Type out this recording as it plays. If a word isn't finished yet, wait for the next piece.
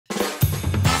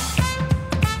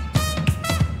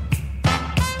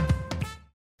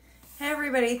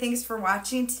everybody, thanks for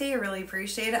watching today. I really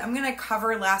appreciate it. I'm going to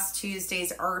cover last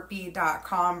Tuesday's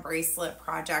Artbead.com bracelet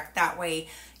project. That way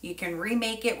you can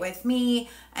remake it with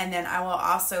me, and then I will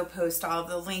also post all of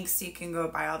the links so you can go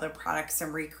buy all the products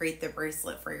and recreate the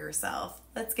bracelet for yourself.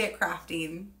 Let's get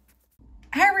crafting.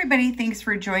 Hi everybody, thanks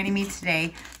for joining me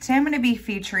today. Today I'm going to be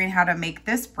featuring how to make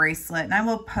this bracelet, and I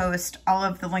will post all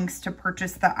of the links to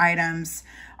purchase the items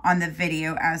on the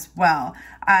video as well.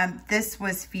 This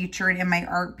was featured in my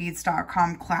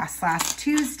Artbeads.com class last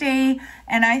Tuesday,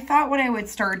 and I thought what I would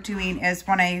start doing is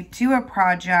when I do a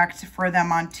project for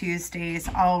them on Tuesdays,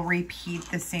 I'll repeat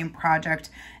the same project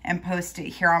and post it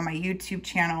here on my YouTube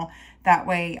channel. That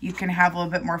way you can have a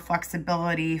little bit more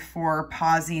flexibility for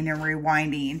pausing and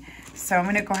rewinding. So I'm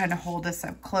going to go ahead and hold this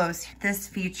up close. This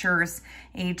features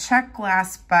a check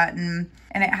glass button,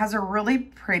 and it has a really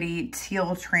pretty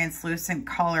teal translucent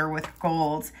color with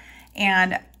gold.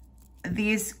 And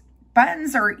these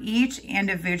buttons are each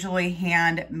individually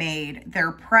handmade.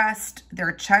 They're pressed,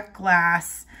 they're check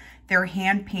glass, they're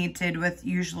hand painted with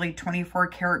usually 24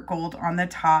 karat gold on the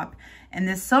top. And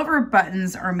the silver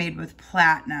buttons are made with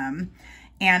platinum.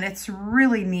 And it's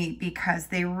really neat because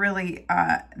they really,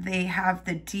 they have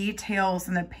the details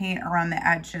and the paint around the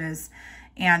edges,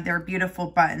 and they're beautiful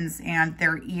buttons, and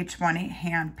they're each one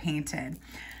hand painted.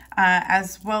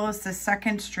 As well as the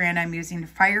second strand, I'm using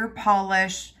fire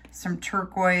polish, some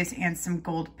turquoise, and some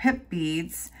gold pip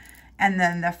beads. And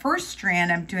then the first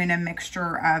strand, I'm doing a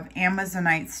mixture of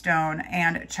Amazonite stone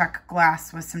and check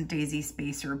glass with some daisy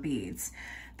spacer beads.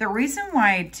 The reason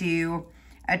why I do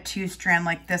a 2-strand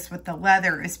like this with the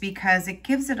leather is because it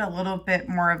gives it a little bit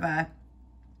more of a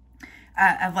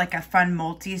like a fun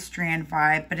multi-strand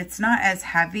vibe, but it's not as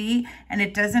heavy, and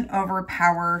it doesn't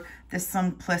overpower the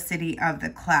simplicity of the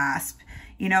clasp.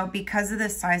 You know, because of the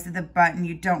size of the button,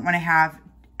 you don't want to have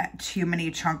too many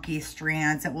chunky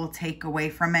strands. It will take away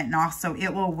from it, and also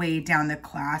it will weigh down the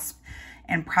clasp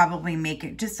and probably make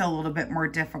it just a little bit more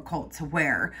difficult to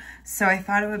wear. So I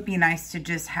thought it would be nice to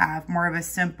just have more of a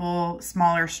simple,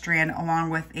 smaller strand along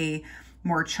with a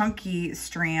more chunky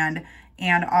strand,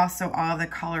 and also all of the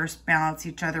colors balance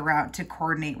each other out to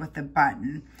coordinate with the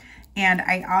button. And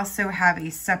I also have a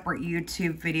separate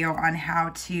YouTube video on how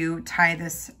to tie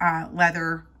this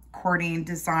leather cording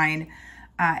design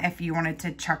if you wanted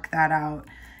to check that out,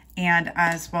 and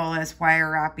as well as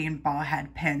wire wrapping ball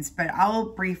head pins, but I'll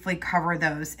briefly cover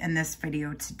those in this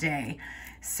video today.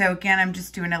 So again, I'm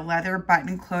just doing a leather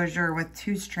button closure with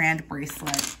 2-strand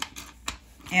bracelet.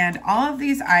 And all of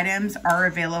these items are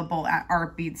available at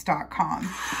artbeads.com.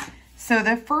 So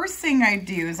the first thing I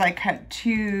do is I cut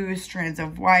 2 strands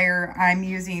of wire. I'm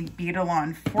using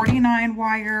Beadalon 49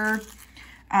 wire,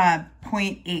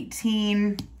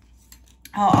 0.18.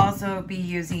 I'll also be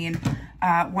using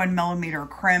 1mm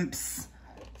crimps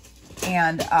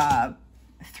and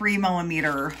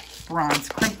 3mm bronze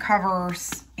crimp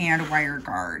covers and wire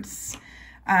guards.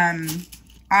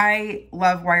 I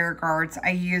love wire guards.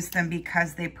 I use them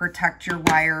because they protect your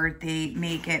wire. They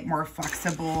make it more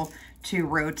flexible to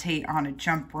rotate on a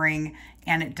jump ring,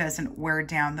 and it doesn't wear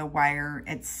down the wire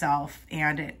itself,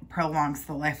 and it prolongs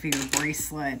the life of your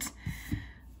bracelet.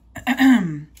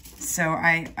 So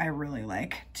I really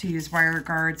like to use wire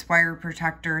guards, wire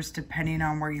protectors, depending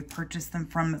on where you purchase them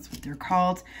from. That's what they're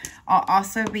called. I'll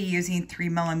also be using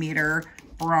 3mm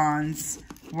bronze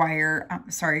wire,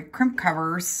 crimp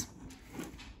covers.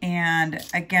 And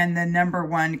again, the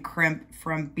 #1 crimp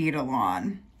from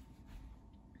Beadalon.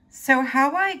 So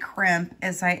how I crimp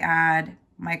is I add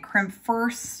my crimp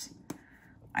first.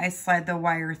 I slide the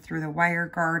wire through the wire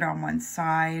guard on one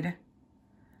side,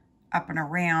 up and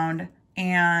around,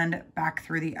 and back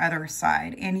through the other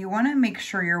side. And you want to make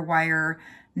sure your wire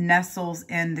nestles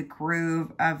in the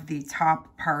groove of the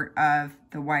top part of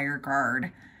the wire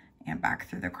guard, and back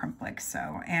through the crimp like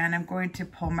so. And I'm going to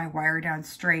pull my wire down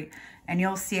straight, and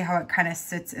you'll see how it kind of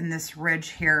sits in this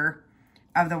ridge here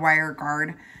of the wire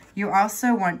guard. You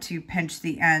also want to pinch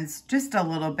the ends just a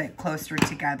little bit closer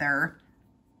together,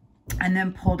 and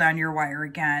then pull down your wire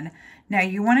again. Now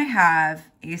you want to have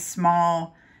a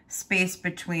small space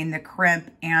between the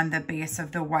crimp and the base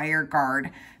of the wire guard,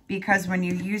 because when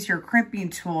you use your crimping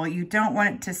tool, you don't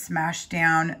want it to smash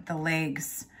down the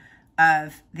legs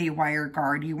of the wire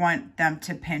guard. You want them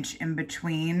to pinch in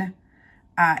between.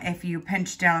 If you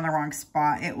pinch down in the wrong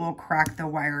spot, it will crack the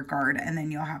wire guard, and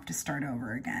then you'll have to start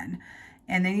over again.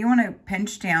 And then you want to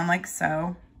pinch down like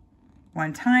so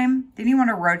one time. Then you want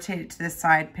to rotate it to the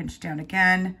side, pinch down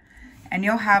again, and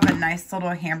you'll have a nice little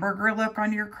hamburger look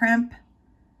on your crimp.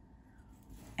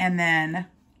 And then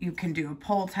you can do a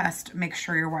pull test, make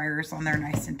sure your wire is on there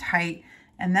nice and tight.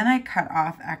 And then I cut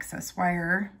off excess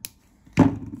wire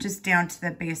just down to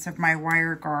the base of my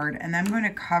wire guard, and then I'm going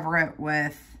to cover it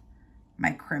with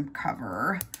my crimp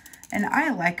cover. And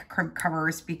I like crimp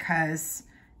covers because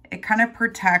it kind of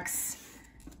protects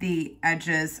the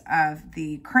edges of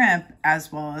the crimp,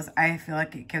 as well as I feel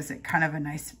like it gives it kind of a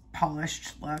nice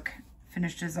polished look,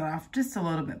 finishes it off just a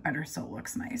little bit better so it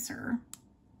looks nicer.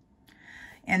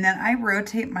 And then I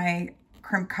rotate my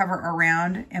crimp cover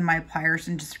around in my pliers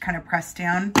and just kind of press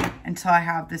down until I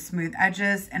have the smooth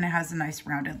edges and it has a nice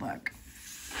rounded look.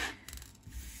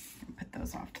 Put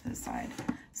those off to the side.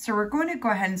 So we're going to go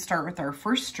ahead and start with our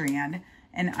first strand,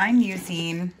 and I'm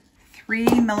using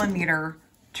 3mm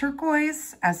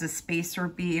turquoise as a spacer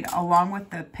bead along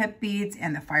with the pip beads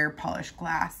and the fire polished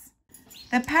glass.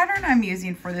 The pattern I'm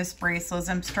using for this bracelet is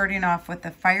I'm starting off with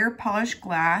the fire polished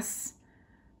glass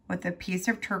with a piece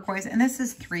of turquoise, and this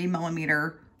is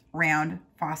 3mm round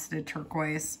faceted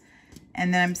turquoise.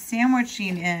 And then I'm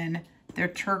sandwiching in the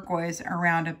turquoise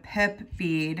around a pip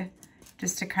bead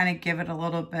just to kind of give it a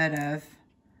little bit of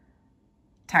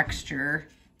texture,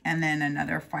 and then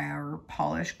another fire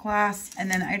polished glass. And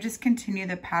then I just continue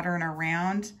the pattern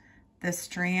around the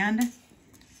strand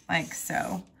like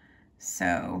so.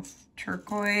 So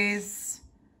turquoise,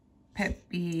 pip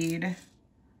bead,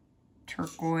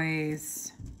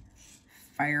 turquoise,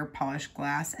 fire polished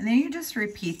glass. And then you just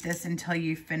repeat this until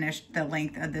you finish the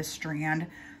length of the strand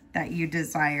that you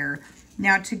desire.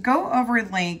 Now to go over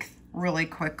length really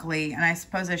quickly, and I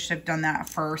suppose I should have done that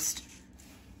first,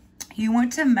 you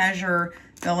want to measure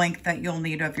the length that you'll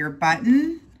need of your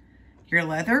button, your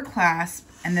leather clasp,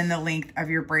 and then the length of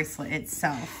your bracelet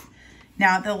itself.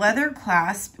 Now the leather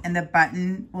clasp and the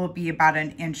button will be about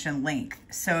 1 inch in length.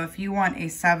 So if you want a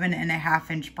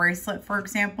 7.5 inch bracelet, for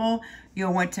example,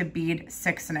 you'll want to bead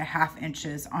 6.5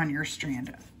 inches on your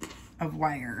strand of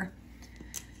wire.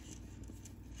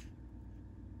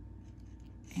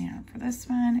 And for this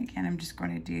one, again, I'm just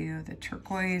going to do the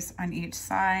turquoise on each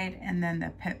side and then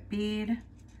the pip bead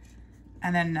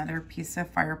and then another piece of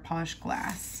fire polished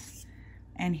glass.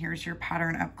 And here's your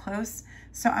pattern up close.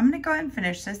 So I'm going to go ahead and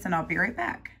finish this and I'll be right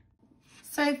back.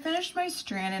 So I finished my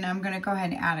strand and I'm going to go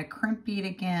ahead and add a crimp bead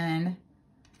again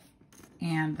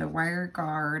and the wire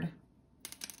guard.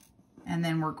 And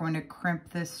then we're going to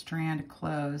crimp this strand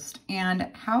closed. And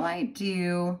how I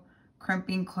do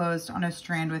crimping closed on a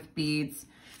strand with beads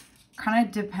kind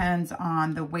of depends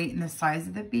on the weight and the size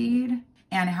of the bead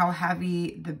and how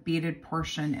heavy the beaded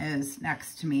portion is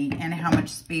next to me and how much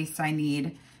space I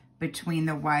need between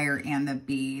the wire and the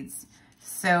beads.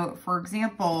 So for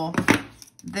example,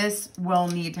 this will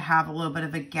need to have a little bit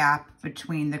of a gap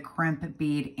between the crimp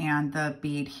bead and the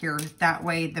bead here. That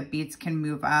way the beads can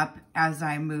move up as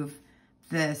I move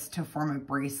this to form a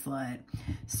bracelet.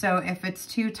 So if it's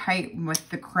too tight with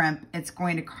the crimp, it's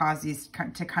going to cause these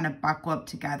to kind of buckle up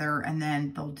together, and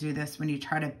then they'll do this when you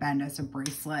try to bend as a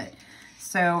bracelet.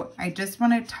 So I just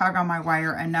want to tug on my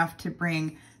wire enough to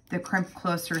bring the crimp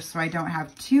closer so I don't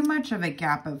have too much of a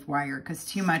gap of wire, because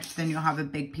too much, then you'll have a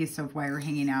big piece of wire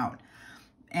hanging out.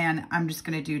 And I'm just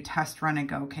going to do test run and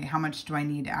go, okay, how much do I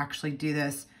need to actually do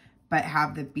this, but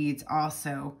have the beads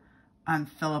also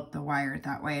fill up the wire.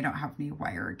 That way I don't have any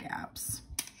wire gaps.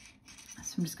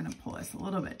 So I'm just going to pull this a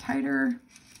little bit tighter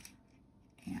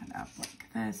and up like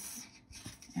this.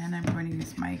 And I'm going to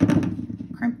use my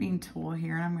crimping tool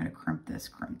here, and I'm going to crimp this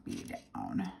crimp bead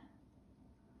down.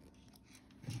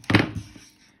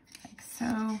 Like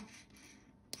so.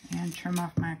 And trim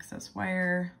off my excess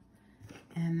wire.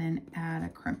 And then add a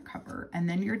crimp cover. And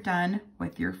then you're done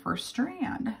with your first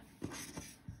strand.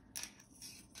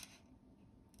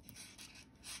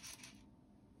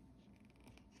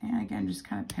 And again, just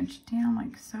kind of pinch it down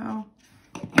like so,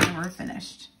 and we're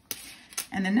finished.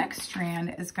 And the next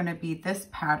strand is going to be this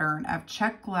pattern of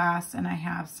check glass, and I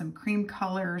have some cream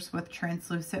colors with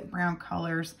translucent brown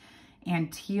colors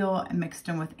and teal mixed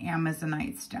in with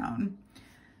Amazonite stone.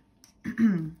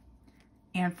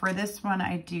 And for this one,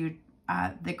 I do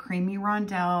the creamy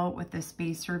rondelle with a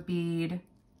spacer bead,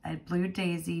 a blue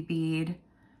daisy bead,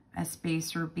 a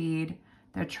spacer bead,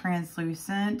 the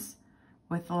translucent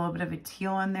with a little bit of a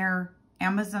teal in there,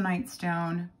 Amazonite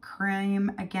stone,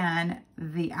 cream, again,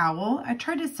 the owl. I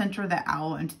tried to center the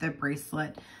owl into the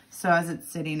bracelet, so as it's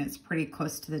sitting, it's pretty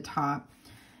close to the top.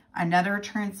 Another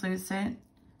translucent,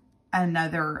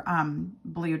 another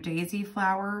blue daisy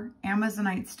flower,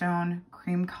 Amazonite stone,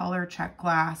 cream color check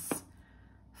glass,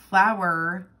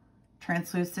 flower,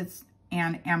 translucent,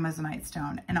 and Amazonite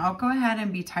stone. And I'll go ahead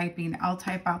and be typing, I'll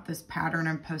type out this pattern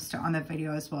and post it on the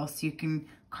video as well so you can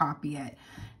copy it.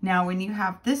 Now, when you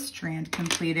have this strand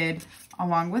completed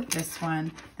along with this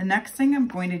one, the next thing I'm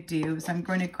going to do is I'm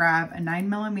going to grab a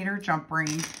 9mm jump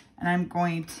ring and I'm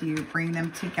going to bring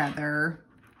them together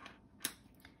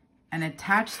and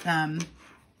attach them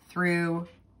through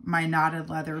my knotted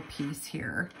leather piece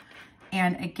here.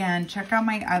 And again, check out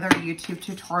my other YouTube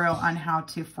tutorial on how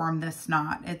to form this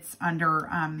knot. It's under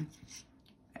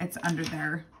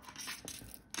there.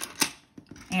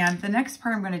 And the next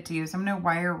part I'm going to do is I'm going to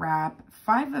wire wrap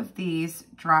 5 of these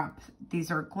drop.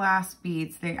 These are glass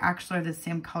beads. They actually are the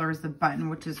same color as the button,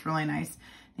 which is really nice.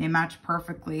 They match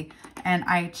perfectly. And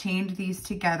I chained these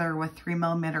together with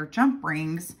 3mm jump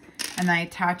rings, and I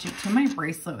attach it to my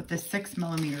bracelet with a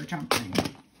 6mm jump ring.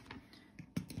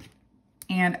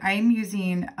 And I'm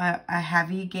using a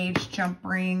heavy gauge jump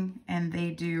ring, and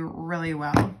they do really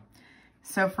well.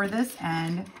 So for this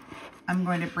end, I'm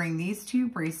going to bring these 2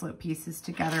 bracelet pieces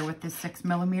together with the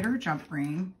 6mm jump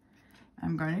ring.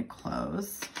 I'm going to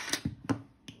close.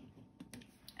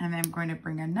 And then I'm going to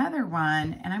bring another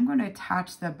one, and I'm going to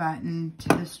attach the button to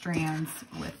the strands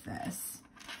with this,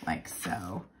 like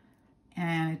so.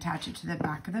 And attach it to the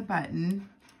back of the button.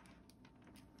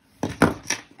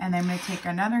 And then I'm going to take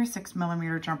another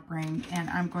 6mm jump ring,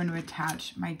 and I'm going to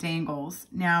attach my dangles.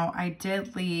 Now, I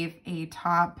did leave a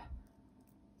top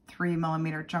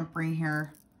 3mm jump ring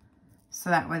here,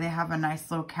 so that way they have a nice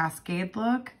little cascade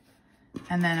look.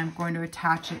 And then I'm going to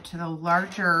attach it to the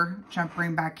larger jump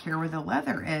ring back here where the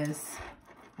leather is,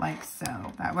 like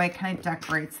so. That way it kind of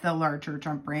decorates the larger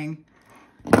jump ring.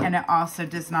 And it also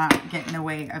does not get in the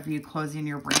way of you closing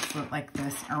your bracelet like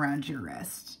this around your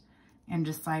wrist. And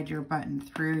just slide your button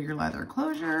through your leather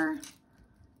closure.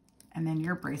 And then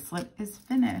your bracelet is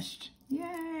finished.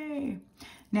 Yay!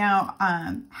 Now,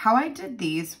 how I did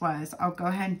these was, I'll go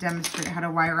ahead and demonstrate how to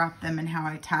wire wrap them and how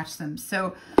I attach them.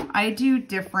 So I do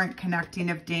different connecting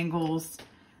of dangles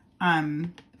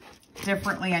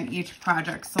differently on each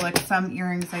project. So like some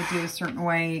earrings I do a certain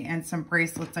way, and some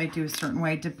bracelets I do a certain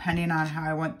way, depending on how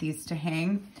I want these to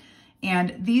hang.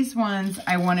 And these ones,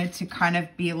 I wanted to kind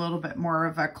of be a little bit more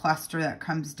of a cluster that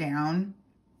comes down.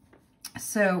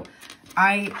 So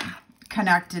I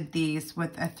connected these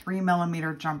with a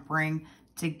 3mm jump ring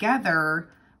together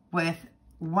with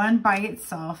one by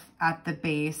itself at the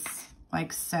base,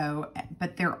 like so,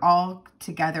 but they're all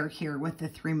together here with the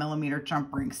 3mm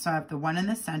jump ring. So I have the one in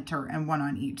the center and one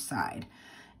on each side.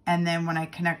 And then when I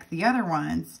connect the other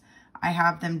ones, I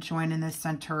have them join in the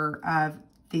center of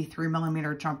the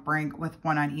 3mm jump ring with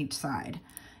one on each side.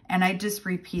 And I just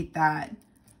repeat that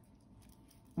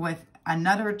with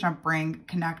another jump ring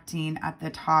connecting at the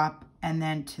top and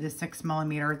then to the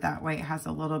 6mm. That way it has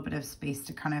a little bit of space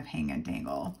to kind of hang and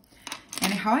dangle.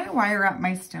 And how I wire up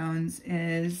my stones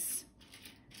is,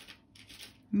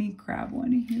 let me grab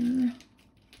one here.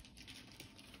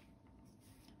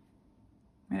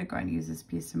 I'm gonna go ahead and use this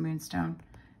piece of moonstone.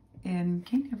 And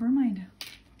okay, never mind.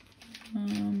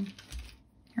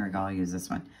 Here we go, I'll use this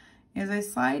one. Is I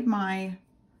slide my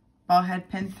ball head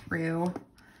pin through,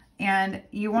 and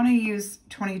you want to use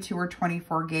 22 or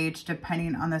 24 gauge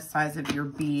depending on the size of your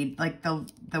bead, like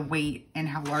the weight and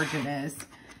how large it is.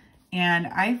 And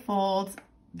I fold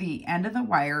the end of the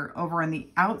wire over on the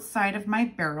outside of my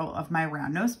barrel of my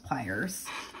round nose pliers,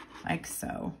 like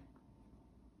so.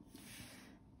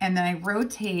 And then I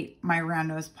rotate my round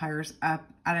nose pliers up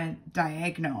at a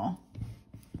diagonal,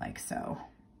 like so.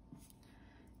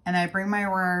 And I bring my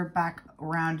wire back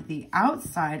around the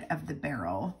outside of the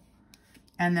barrel,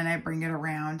 and then I bring it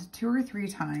around 2 or 3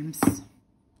 times.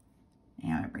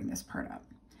 And I bring this part up.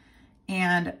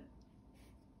 And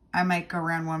I might go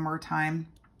around one more time,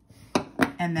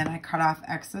 and then I cut off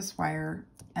excess wire,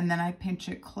 and then I pinch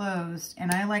it closed.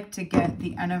 And I like to get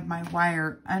the end of my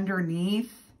wire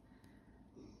underneath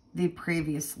the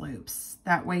previous loops.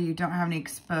 That way you don't have any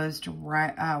exposed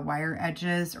wire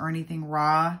edges or anything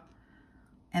raw.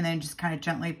 And then just kind of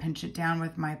gently pinch it down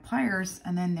with my pliers,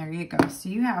 and then there you go. So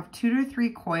you have 2 to 3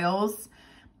 coils,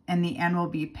 and the end will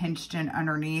be pinched in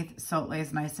underneath so it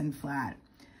lays nice and flat.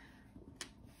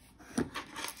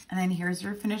 And then here's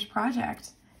your finished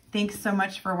project. Thanks so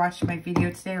much for watching my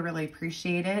video today. I really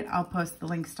appreciate it. I'll post the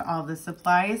links to all the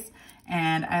supplies,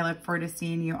 and I look forward to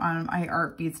seeing you on my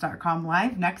artbeads.com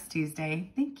live next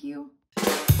Tuesday. Thank you.